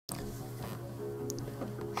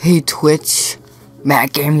Hey Twitch,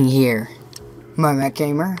 Matt Gaming here. My Matt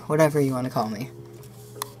Gamer, whatever you want to call me.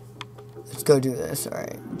 Let's go do this.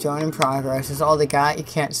 Alright, join in progress. This is all they got. You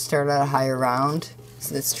can't start at a higher round.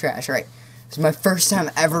 So that's trash. Alright, this is my first time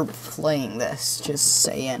ever playing this. Just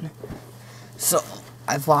saying. So,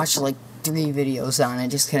 I've watched like 3 videos on it.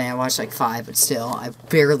 Just kidding, I watched like 5, but still, I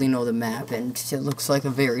barely know the map, and it looks like a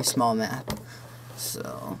very small map.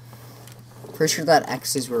 So, pretty sure that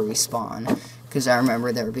X is where we spawn. Because I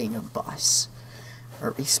remember there being a bus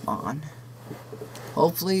or respawn.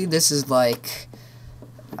 Hopefully this is like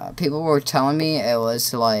people were telling me it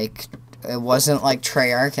was like it wasn't like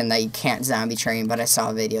Treyarch and that you can't zombie train, but I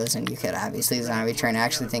saw videos and you could obviously zombie train. I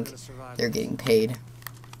actually think they're getting paid.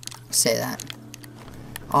 Say that.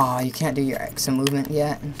 Oh, you can't do your exit movement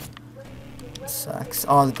yet. Sucks.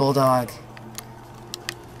 Oh, the bulldog.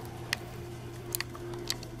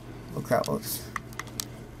 Oh crap! Whoops.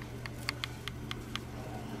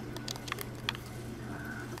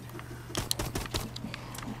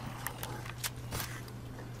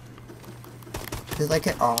 Is like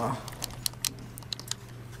it? Aw.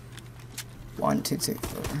 1, 2, 3,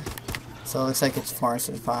 4. So it looks like it's 4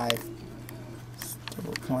 instead of 5.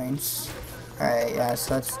 Double points. Alright, yeah,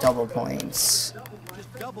 so that's double points.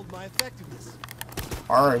 Just doubled my effectiveness.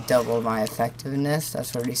 Or doubled my effectiveness,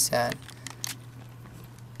 that's what he said.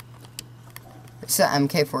 It's the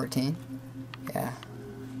MK14. Yeah.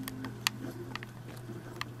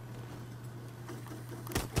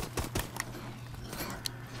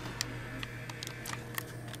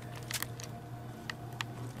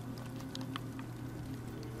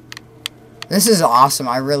 This is awesome.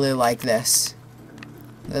 I really like this.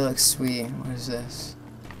 It looks sweet. What is this?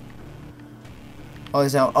 Oh,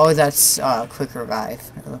 is that? Oh, that's quick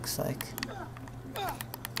revive. It looks like.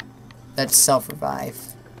 That's self revive.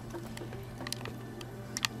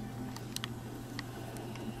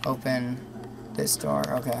 Open this door.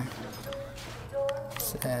 Okay.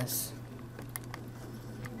 What's this?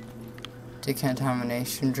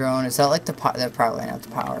 Decontamination drone. Is that like the power? They're probably not the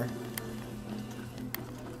power.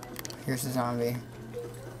 Here's the zombie.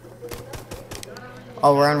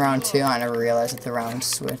 Oh, we're on round 2. I never realized that the round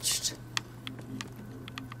switched.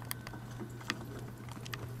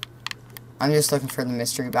 I'm just looking for the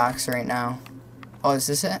mystery box right now. Oh, is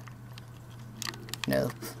this it?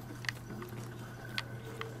 Nope.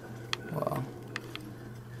 Whoa.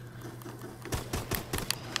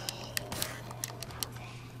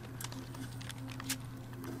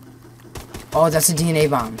 Oh, that's a DNA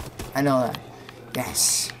bomb. I know that.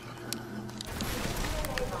 Yes.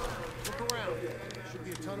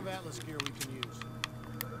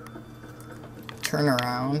 Turn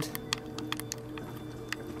around.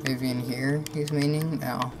 Maybe in here, he's meaning?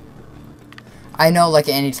 No. I know, like,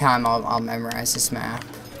 anytime I'll memorize this map.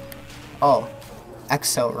 Oh.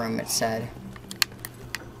 Exo room, it said.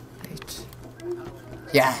 Wait.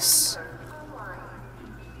 Yes.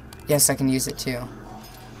 Yes, I can use it too.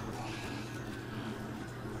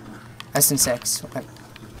 SN6. Okay.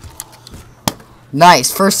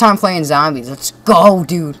 Nice. First time playing zombies. Let's go,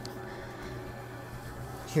 dude.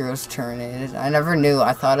 Heroes terminated. I never knew.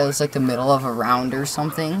 I thought it was like the middle of a round or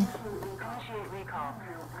something.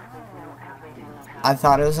 I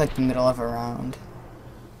thought it was like the middle of a round.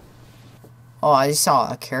 Oh, I just saw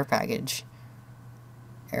a care package.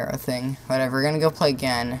 Arrow thing. Whatever, we're gonna go play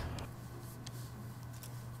again.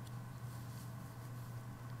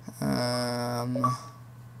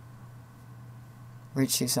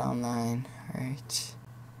 Reach 609. Alright.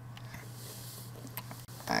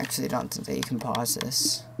 I actually don't think that you can pause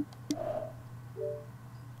this.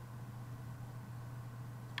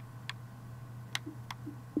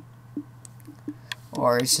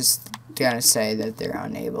 Or it's just gonna say that they're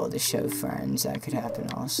unable to show friends. That could happen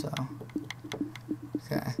also.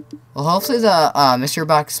 Okay. Well, hopefully the mystery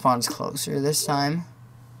box spawns closer this time.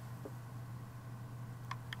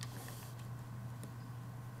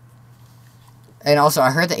 And also, I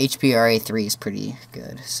heard the HPRA3 is pretty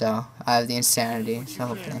good, so I have the insanity, so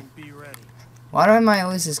hopefully. Why do I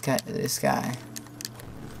always this guy?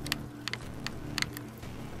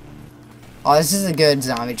 Oh, this is a good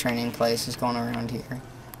zombie training place, just going around here.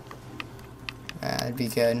 Yeah, that'd be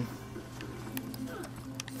good.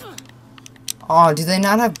 Oh, do they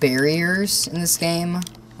not have barriers in this game?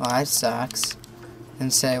 Oh, that sucks.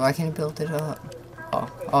 And say, why can't you build it up?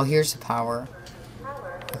 Oh, here's the power.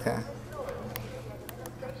 Okay.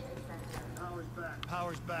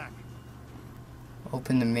 Power's back.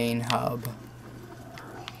 Open the main hub.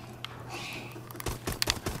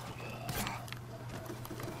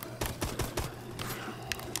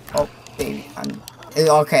 Oh, baby.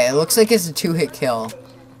 Okay, it looks like it's a 2-hit kill.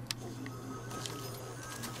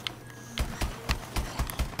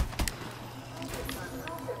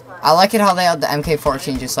 I like it how they have the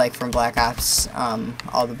MK14 just like from Black Ops,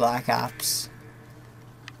 all the Black Ops.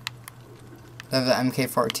 They have the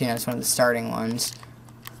MK14 as one of the starting ones.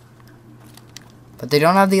 But they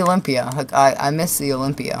don't have the Olympia. Like, I miss the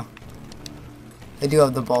Olympia. They do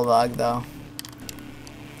have the Bulldog though.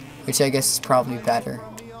 Which I guess is probably better.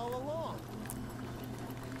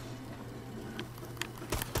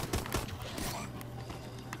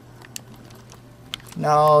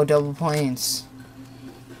 No, double points.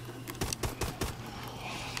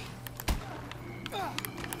 Oh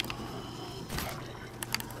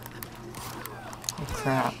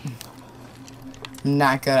crap.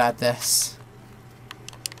 Not good at this.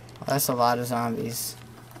 Well, that's a lot of zombies.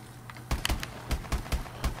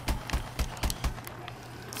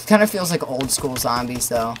 It kind of feels like old school zombies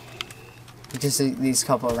though. Just these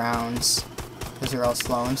couple rounds. Those are all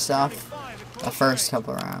slow and stuff. The first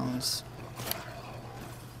couple rounds.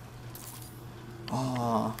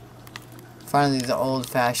 Oh, finally the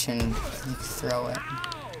old-fashioned, you can throw it.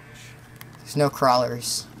 There's no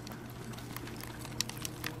crawlers.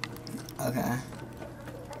 Okay.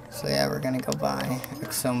 So yeah, we're gonna go buy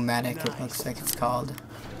Exomatic, it looks like it's called.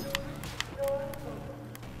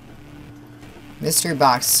 Mystery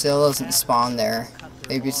box still doesn't spawn there.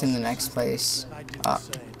 Maybe it's in the next place. Oh,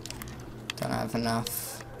 don't have enough.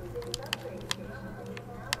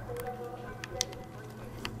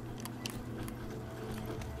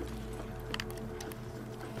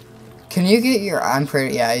 Can you get your,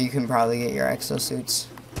 yeah, you can probably get your exosuits.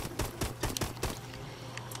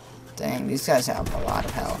 Dang, these guys have a lot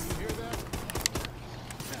of health.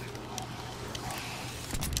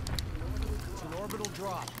 It's an orbital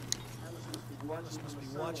drop. Must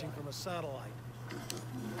be watching from a satellite.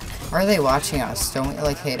 Are they watching us? Don't we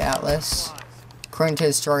like hate Atlas? According to the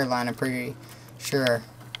storyline, I'm pretty sure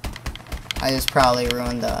I just probably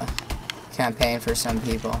ruined the campaign for some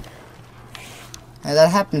people. And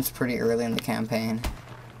that happens pretty early in the campaign.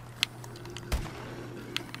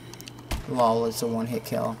 Lol, it's a one-hit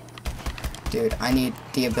kill. Dude, I need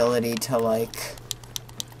the ability to, like,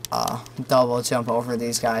 double jump over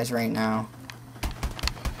these guys right now.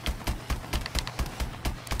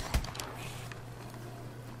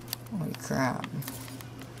 Holy crap.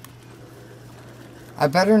 I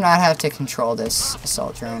better not have to control this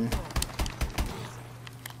assault drone.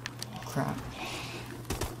 Crap.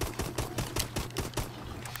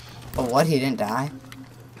 Oh, what? He didn't die?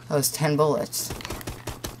 That was 10 bullets.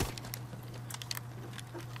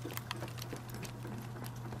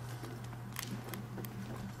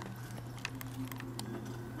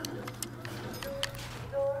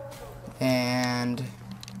 And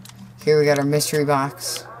here we got our mystery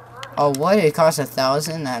box. Oh, what? It cost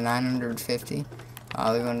 1,000 at 950.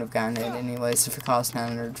 Oh, we wouldn't have gotten it anyways if it cost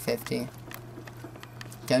 950.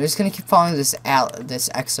 Okay, I'm just gonna keep following this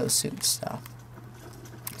exosuit stuff.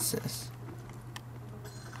 What's this?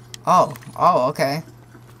 Oh, okay.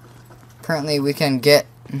 Apparently we can get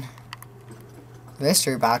the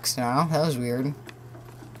mystery box now. That was weird.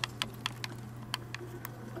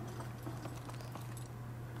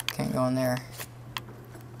 Can't go in there.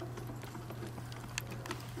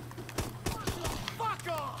 Fuck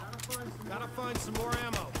off! Gotta find some more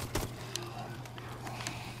ammo.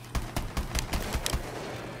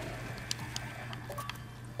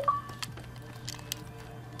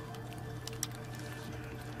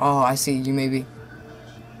 Oh, I see. You maybe.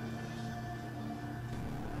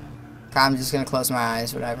 I'm just gonna close my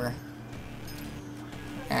eyes, whatever.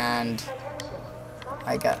 And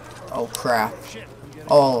I got. Oh crap.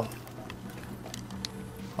 Oh.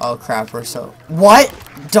 Oh crap. We're so. What?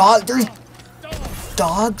 Dog? There's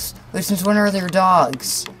dogs? Wait, since when are there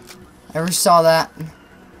dogs? I never saw that.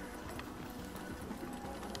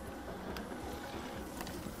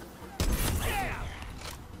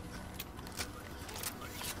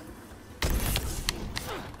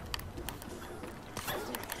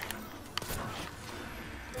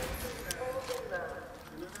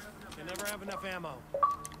 Enough ammo.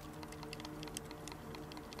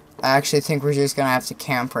 I actually think we're just gonna have to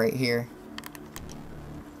camp right here.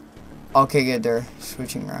 Okay, good. They're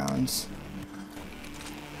switching rounds.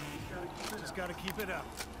 Just gotta keep it up.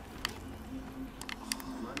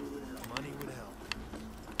 Money would help.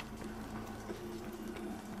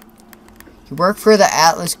 You work for the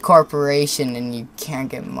Atlas Corporation and you can't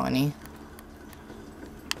get money.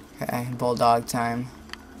 Okay, bulldog time.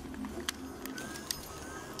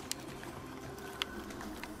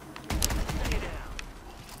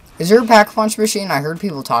 Is there a pack punch machine? I heard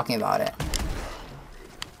people talking about it.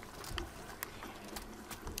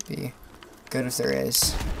 Be good if there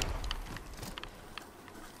is.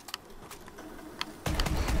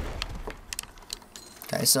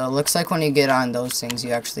 Okay, so it looks like when you get on those things,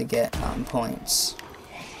 you actually get points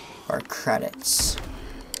or credits.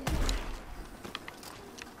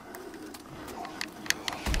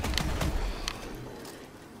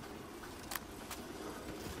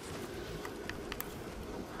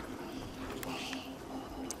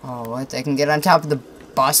 Oh, what? They can get on top of the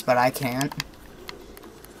bus, but I can't.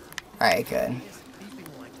 Alright, good.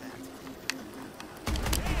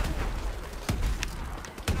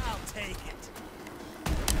 I'll take it.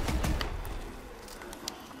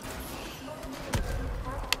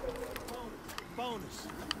 Bonus.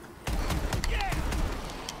 Yeah.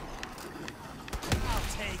 I'll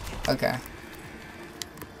take it. Okay.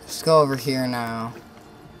 Let's go over here now.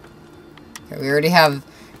 Okay, we already have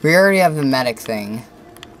the medic thing.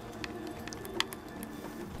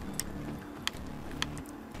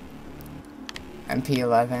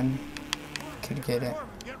 MP11. Could get it.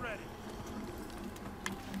 Get ready.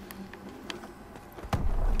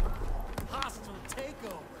 Hostile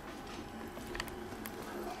takeover.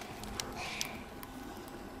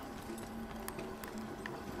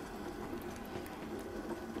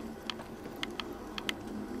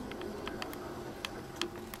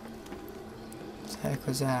 What the heck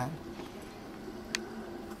was that?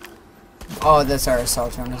 Oh, that's our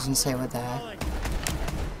assault drone. Doesn't say what the heck.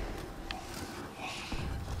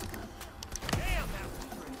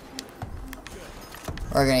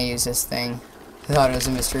 We're gonna use this thing. I thought it was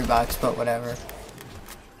a mystery box, but whatever.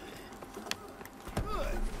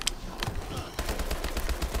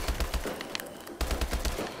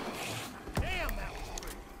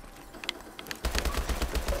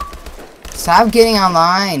 Stop getting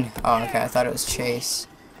online! Oh, okay, I thought it was Chase.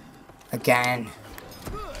 Again.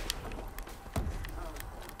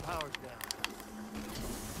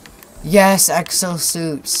 Yes,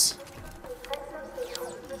 exosuits.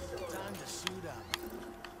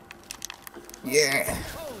 Yeah.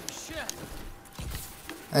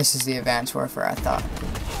 This is the advanced warfare, I thought.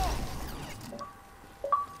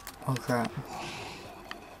 Oh crap.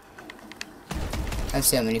 I have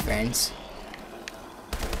so many friends.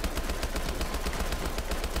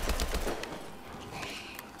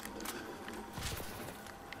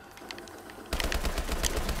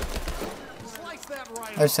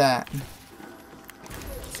 What's that?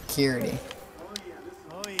 Security.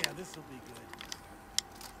 Oh yeah, this will be good.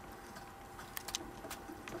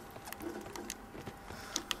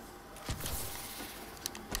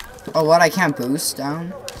 Oh, what? I can't boost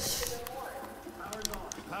down?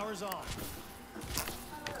 Power's on.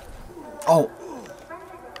 Oh.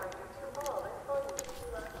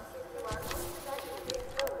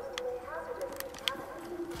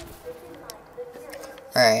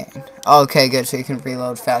 Alright. Okay, good. So you can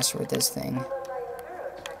reload faster with this thing.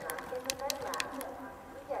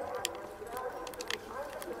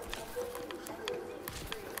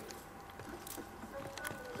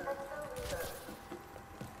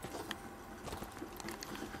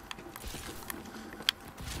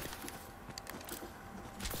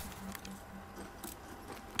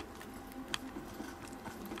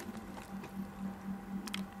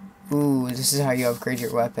 Ooh, this is how you upgrade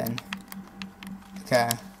your weapon. Okay.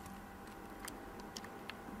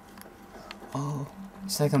 Oh,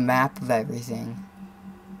 it's like a map of everything.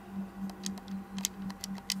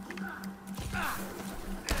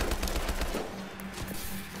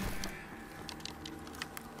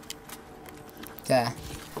 Okay.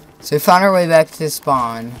 So we found our way back to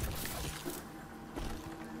spawn.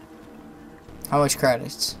 How much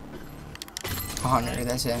credits? 100,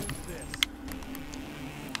 that's it.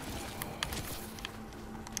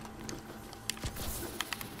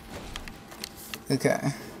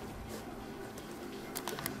 Okay.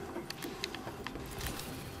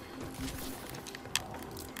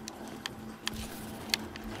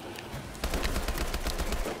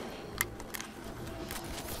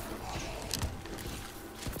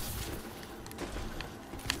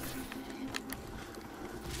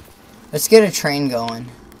 Let's get a train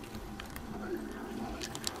going.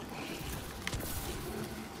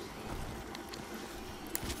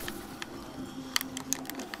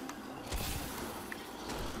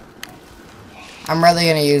 I'm really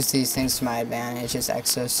gonna use these things to my advantage, just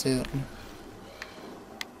exosuit.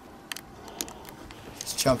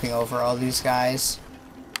 Just jumping over all these guys.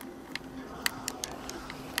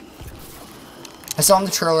 I saw in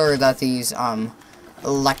the trailer that these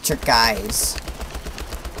electric guys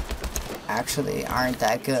actually aren't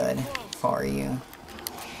that good for you.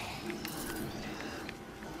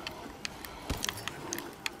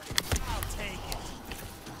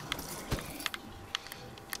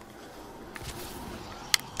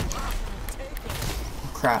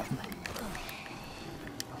 Crap.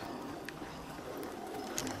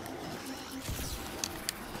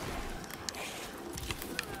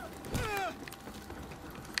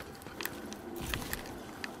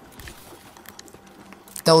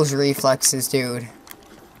 Those reflexes, dude.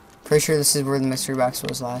 Pretty sure this is where the mystery box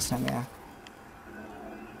was last time, yeah.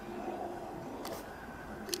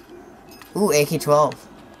 Ooh, AK-12.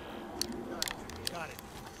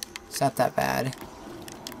 It's not that bad.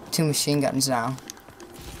 2 machine guns now.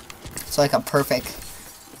 It's like a perfect,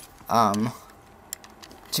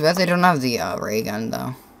 too bad they don't have the, ray gun,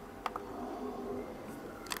 though.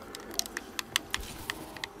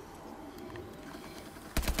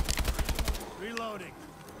 Reloading.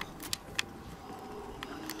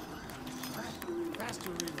 Faster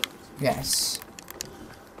reloads. Yes.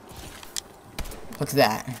 Look at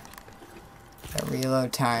that. That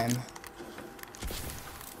reload time.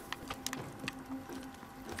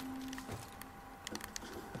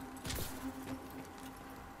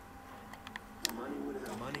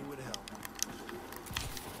 Money would help.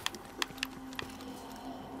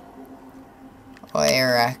 Oh,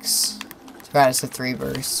 ARX. Too bad it's a 3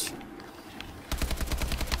 burst.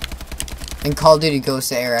 And Call of Duty Ghost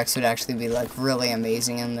to ARX would actually be like really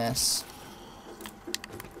amazing in this.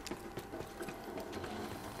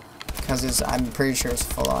 Because I'm pretty sure it's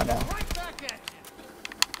full auto.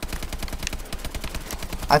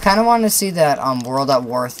 I kind of want to see that World at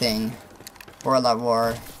War thing. World at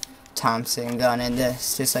War Thompson gun in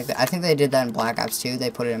this. Just like that. I think they did that in Black Ops 2. They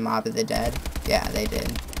put it in Mob of the Dead. Yeah, they did.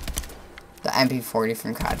 The MP40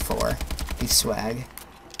 from COD 4. Be swag.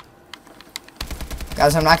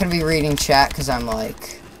 Guys, I'm not going to be reading chat because I'm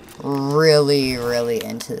like really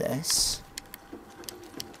into this.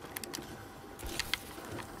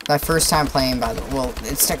 My first time playing, by the well,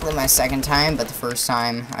 it's technically my second time, but the first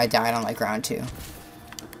time I died on like round 2.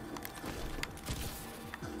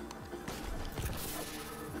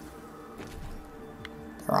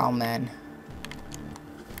 They're all men.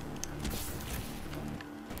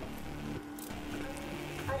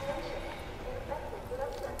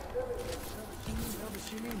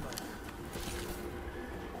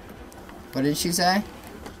 What did she say?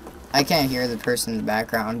 I can't hear the person in the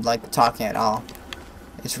background, like, talking at all.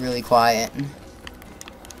 It's really quiet. What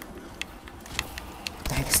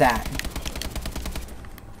the heck is that?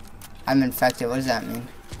 I'm infected. What does that mean?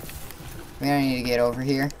 Maybe I need to get over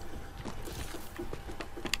here.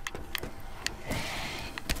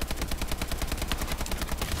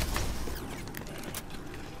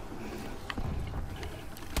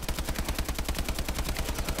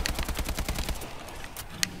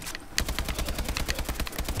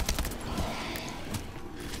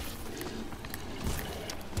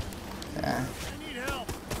 Yeah.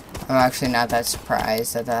 I'm actually not that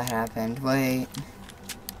surprised that that happened. Wait.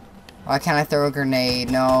 Why can't I throw a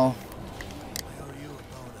grenade? No.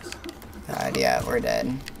 God, yeah, we're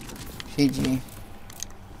dead. GG.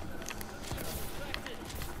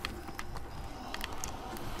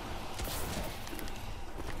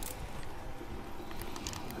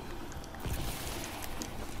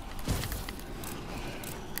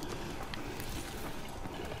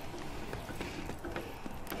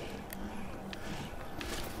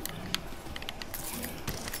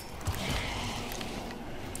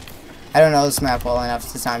 I don't know this map well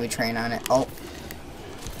enough to zombie train on it. Oh.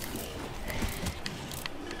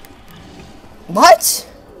 What?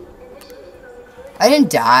 I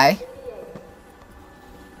didn't die.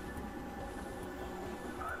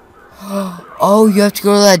 Oh, you have to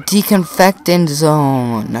go to that deconfectant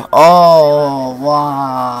zone. Oh,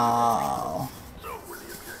 wow.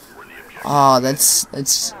 Oh, that's,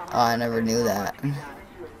 oh, I never knew that.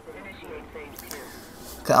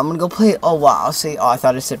 Okay, I'm gonna go play, oh wow, see, oh, I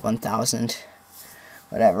thought it said 1,000.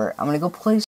 Whatever, I'm gonna go play